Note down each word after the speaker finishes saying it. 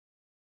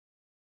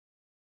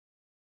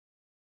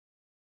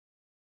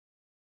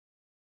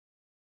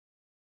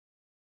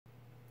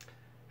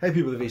Hey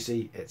people of the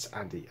VC, it's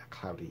Andy, a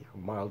Cloudy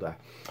Milder.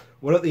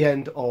 We're at the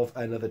end of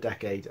another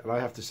decade, and I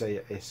have to say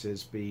this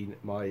has been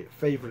my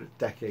favourite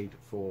decade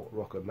for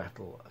rock and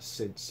metal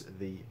since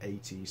the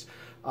 80s.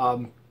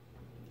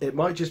 It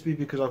might just be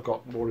because I've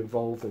got more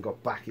involved and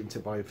got back into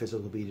my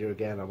physical media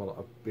again.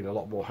 I've been a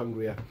lot more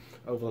hungrier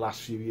over the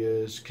last few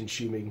years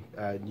consuming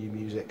new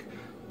music.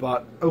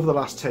 But over the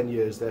last 10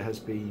 years there has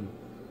been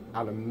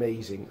an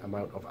amazing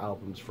amount of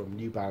albums from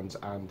new bands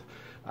and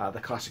the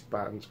classic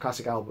bands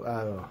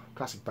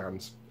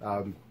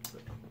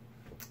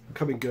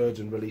coming good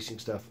and releasing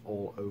stuff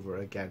all over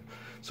again.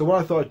 So what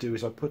I thought I'd do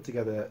is I'd put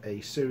together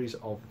a series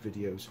of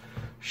videos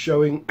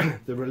showing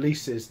the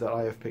releases that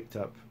I have picked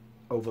up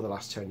over the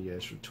last 10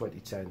 years, from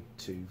 2010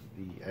 to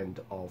the end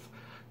of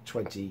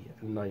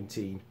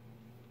 2019.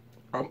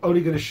 I'm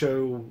only going to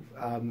show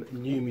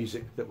new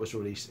music that was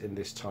released in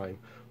this time,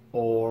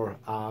 or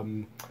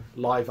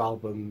live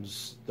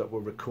albums that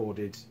were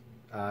recorded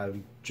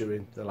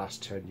during the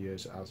last 10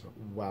 years as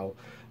well.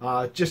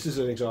 Just as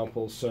an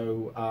example,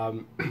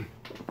 so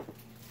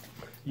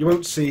you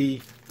won't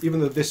see, even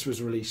though this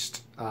was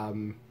released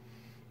in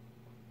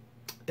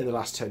the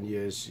last 10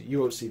 years, you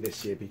won't see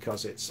this year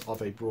because it's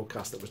of a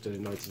broadcast that was done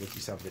in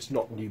 1987. It's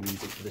not new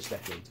music for this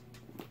decade.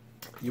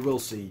 You will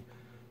see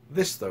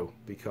this though,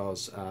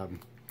 because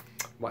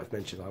might have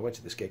mentioned I went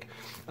to this gig,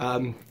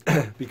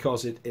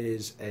 because it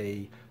is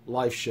a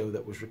live show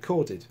that was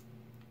recorded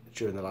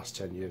during the last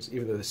 10 years,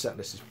 even though the set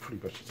list is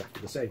pretty much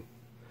exactly the same.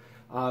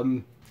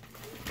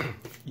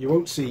 You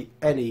won't see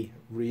any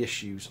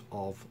reissues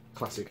of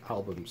classic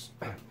albums,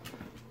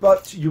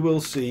 but you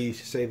will see,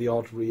 say, the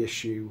odd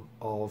reissue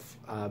of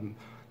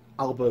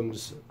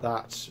albums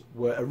that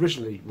were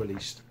originally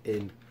released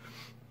in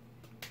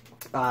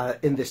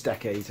this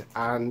decade,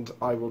 and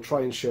I will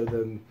try and show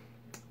them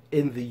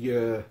in the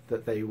year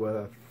that they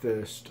were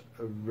first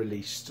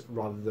released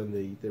rather than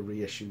the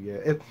reissue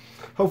year.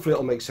 Hopefully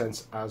it'll make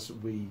sense as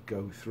we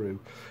go through.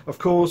 Of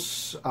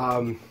course,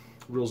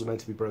 rules are meant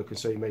to be broken,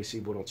 so you may see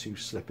one or two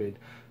slip in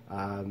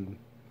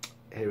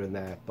here and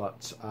there,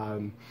 but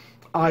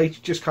I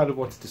just kind of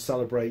wanted to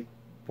celebrate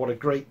what a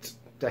great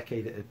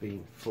decade it had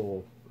been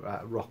for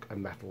rock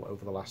and metal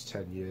over the last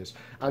 10 years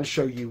and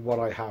show you what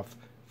I have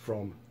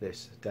from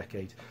this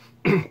decade.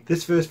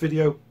 This first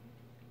video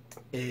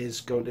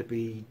is going to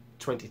be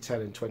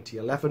 2010 and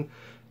 2011.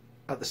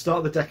 At the start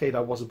of the decade I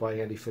wasn't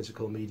buying any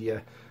physical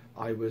media.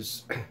 I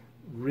was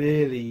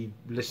really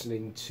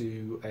listening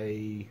to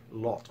a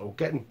lot, or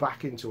getting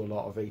back into a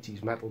lot of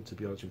 80s metal, to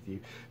be honest with you,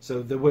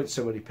 so there weren't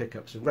so many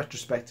pickups, and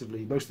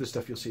retrospectively most of the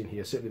stuff you'll see in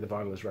here, certainly the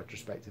vinyl, is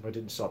retrospective. I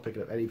didn't start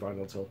picking up any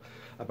vinyl until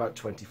about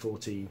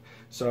 2014.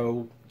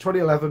 So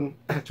 2011,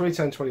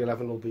 2010,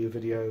 2011 will be a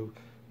video,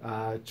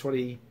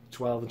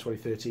 2012 and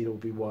 2013 will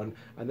be one,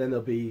 and then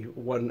there'll be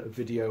one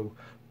video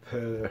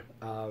per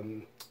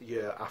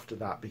year after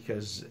that,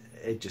 because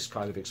it just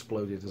kind of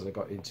exploded as I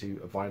got into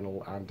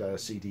vinyl and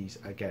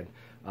CDs again,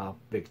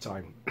 big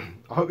time.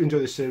 I hope you enjoy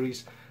this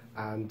series,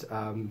 and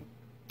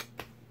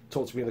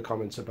talk to me in the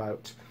comments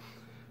about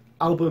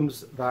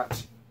albums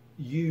that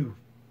you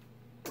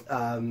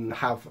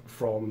have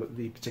from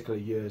the particular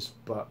years,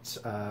 but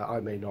I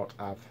may not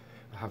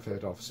have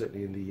heard of,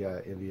 certainly in the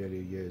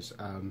earlier years.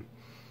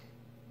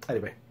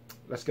 Anyway,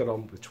 let's get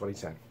on with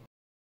 2010.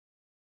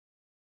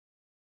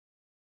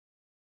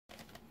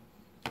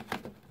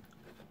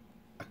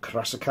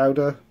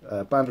 Krasakauda,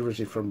 a band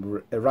originally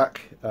from Iraq,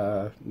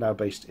 now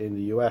based in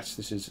the US.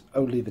 This is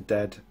Only the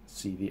Dead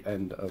See the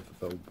End of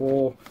the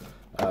War.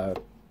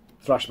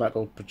 Thrash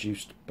metal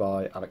produced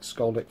by Alex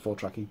Skolnick,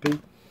 4-track EP.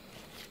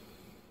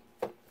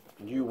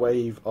 New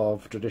wave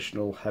of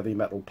traditional heavy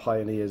metal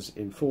pioneers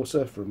in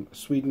Forza from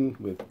Sweden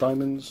with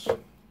Diamonds.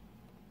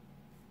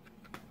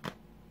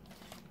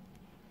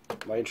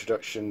 My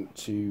introduction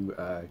to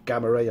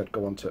Gamma Ray. I'd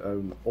go on to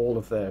own all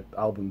of their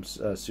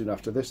albums soon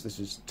after this. This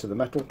is To the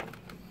Metal.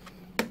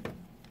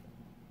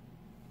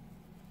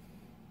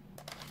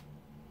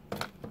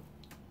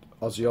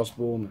 Ozzy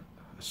Osbourne,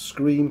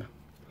 Scream.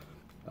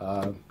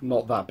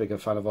 Not that big a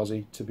fan of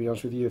Ozzy, to be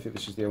honest with you. I think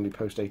this is the only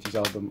post-80s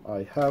album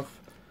I have.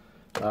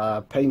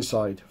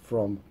 Painside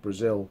from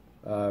Brazil.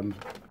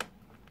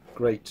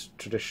 Great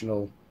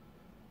traditional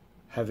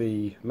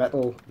heavy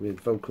metal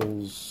with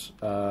vocals,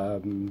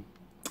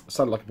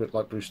 sound like a bit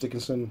like Bruce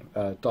Dickinson.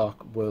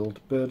 Dark World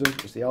Burden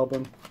is the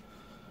album.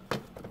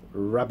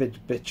 Rabid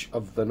Bitch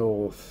of the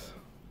North,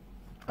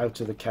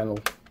 Out of the Kennel.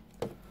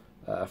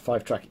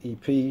 5-track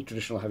EP,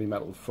 traditional heavy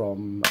metal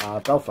from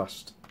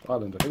Belfast,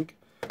 Ireland, I think.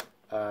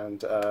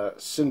 And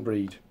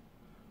Sinbreed,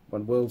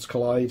 When Worlds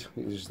Collide.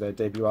 This is their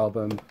debut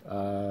album,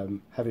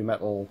 heavy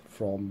metal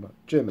from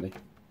Germany.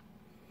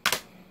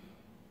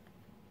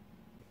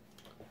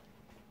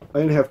 I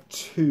only have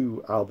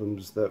two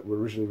albums that were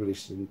originally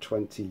released in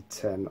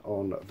 2010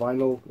 on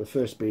vinyl. The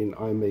first being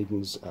Iron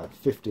Maiden's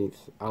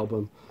 15th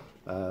album,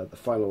 The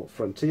Final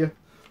Frontier,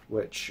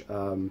 which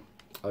I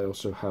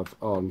also have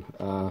on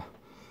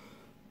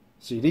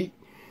CD.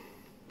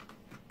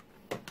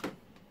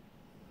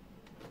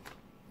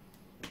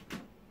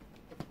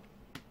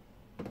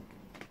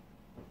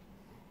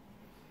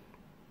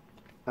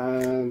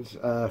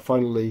 And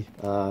finally,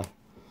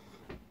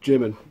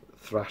 German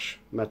thrash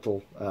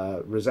metal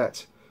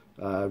Reset.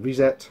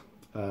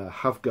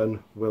 Have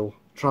Gun Will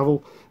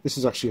Travel. This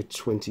is actually a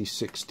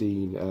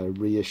 2016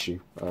 reissue.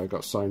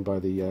 Got signed by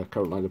the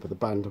current lineup of the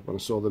band when I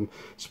saw them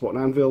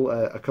supporting Anvil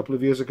a couple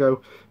of years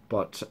ago,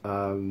 but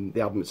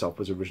the album itself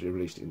was originally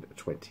released in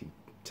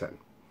 2010.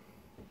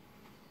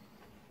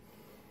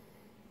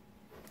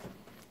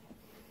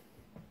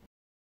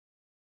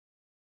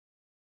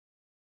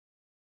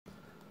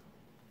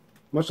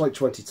 Much like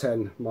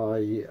 2010,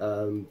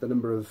 the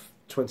number of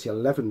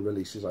 2011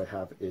 releases I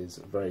have is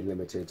very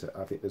limited.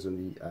 I think there's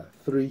only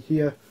 3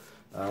 here.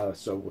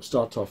 So we'll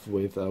start off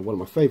with one of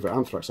my favourite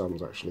Anthrax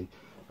albums, actually,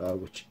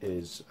 which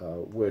is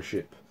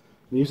Worship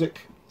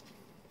Music.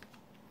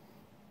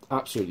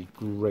 Absolutely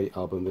great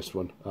album, this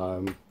one.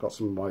 Got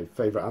some of my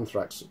favourite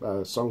Anthrax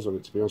songs on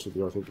it, to be honest with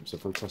you. I think it's a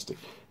fantastic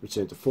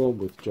return to form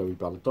with Joey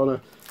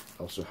Belladonna.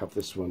 I also have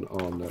this one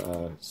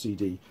on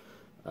CD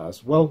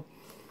as well.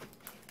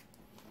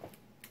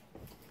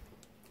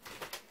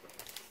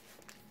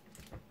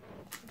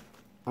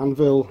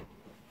 Anvil,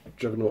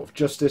 Juggernaut of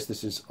Justice.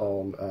 This is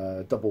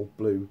on double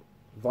blue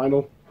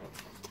vinyl.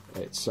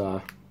 It's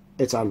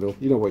Anvil.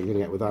 You know what you're going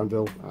to get with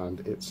Anvil, and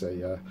it's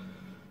a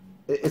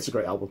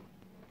great album.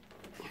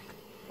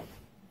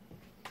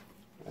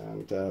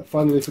 And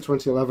finally, for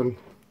 2011,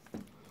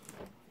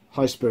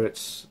 High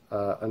Spirits,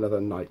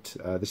 Another Night.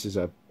 This is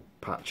a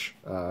patch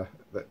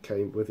that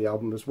came with the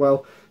album as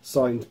well,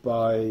 signed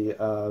by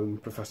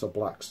Professor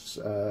Black's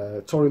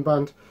touring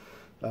band.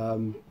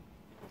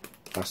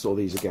 I saw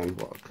these again,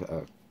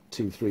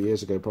 2-3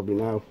 years ago probably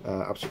now.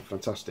 Absolutely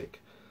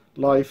fantastic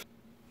live.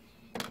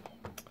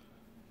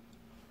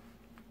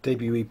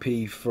 Debut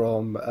EP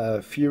from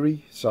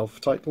Fury,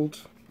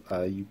 self-titled,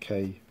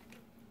 UK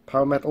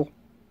power metal.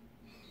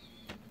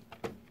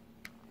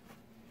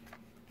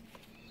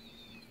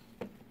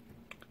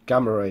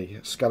 Gamma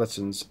Ray,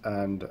 Skeletons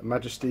and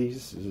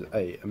Majesties. This is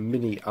a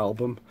mini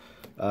album.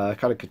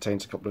 Kind of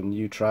contains a couple of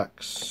new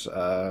tracks,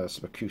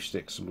 some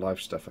acoustics, some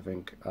live stuff, I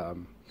think.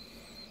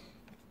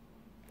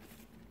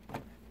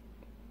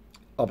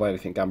 I'll buy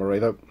anything Gamma Ray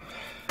though.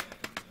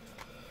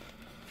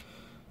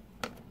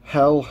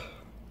 Hell,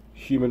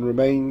 Human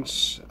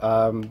Remains.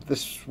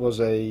 This was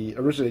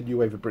originally a new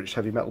wave of British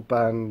heavy metal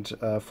band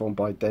formed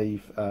by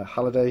Dave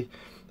Halliday.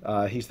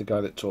 He's the guy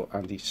that taught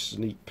Andy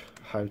Sneap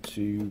how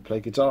to play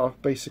guitar,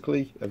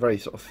 basically. A very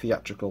sort of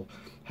theatrical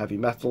heavy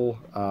metal.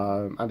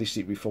 Andy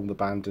Sneap reformed the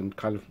band and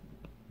kind of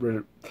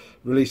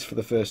released for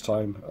the first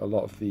time a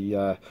lot of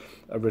the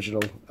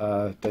original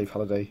Dave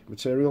Halliday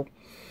material.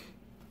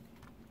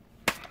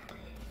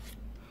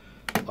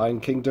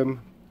 Iron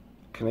Kingdom,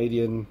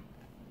 Canadian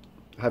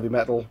heavy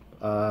metal,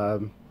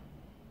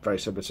 very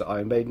similar to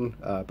Iron Maiden,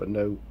 but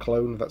no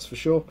clone, that's for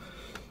sure.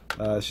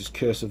 This is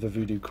Curse of the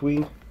Voodoo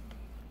Queen.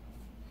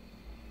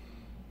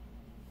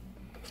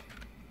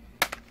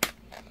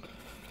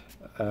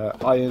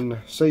 Iron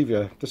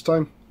Saviour, this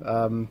time.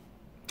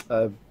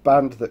 A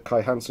band that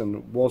Kai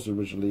Hansen was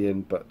originally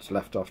in, but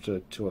left after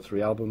 2 or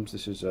 3 albums.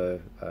 This is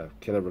a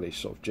killer release,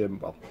 sort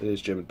of it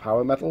is German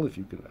power metal, if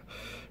you can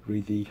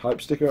read the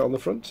hype sticker on the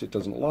front, it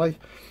doesn't lie.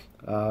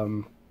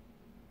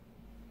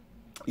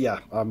 Yeah,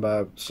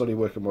 I'm slowly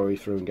working my way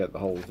through and get the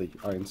whole of the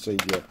Iron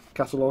Saviour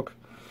catalogue.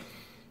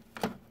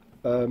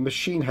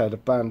 Machine Head, a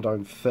band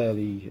I'm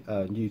fairly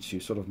new to,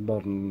 sort of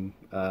modern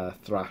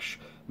thrash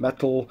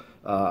metal.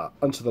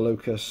 Unto the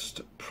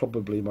Locust,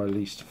 probably my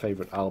least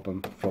favourite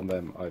album from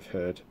them I've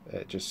heard.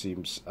 It just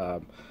seems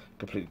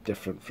completely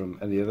different from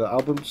any other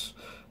albums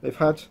they've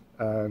had.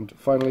 And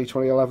finally,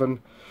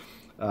 2011,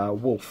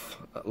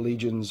 Wolf,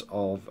 Legions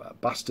of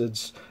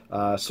Bastards.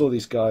 Saw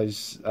these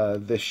guys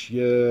this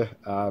year,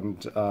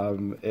 and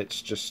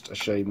it's just a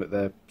shame that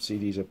their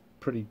CDs are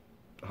pretty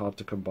hard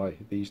to come by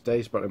these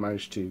days, but I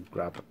managed to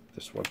grab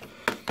this one.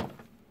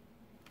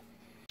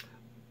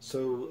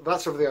 So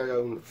that's everything I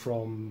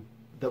own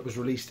that was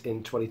released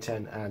in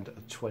 2010 and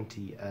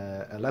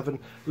 2011.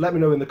 Let me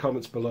know in the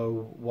comments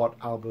below what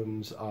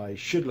albums I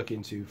should look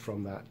into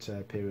from that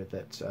period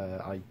that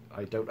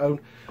I don't own.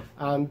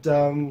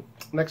 And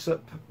next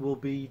up will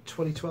be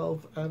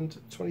 2012 and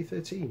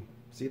 2013.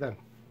 See you then.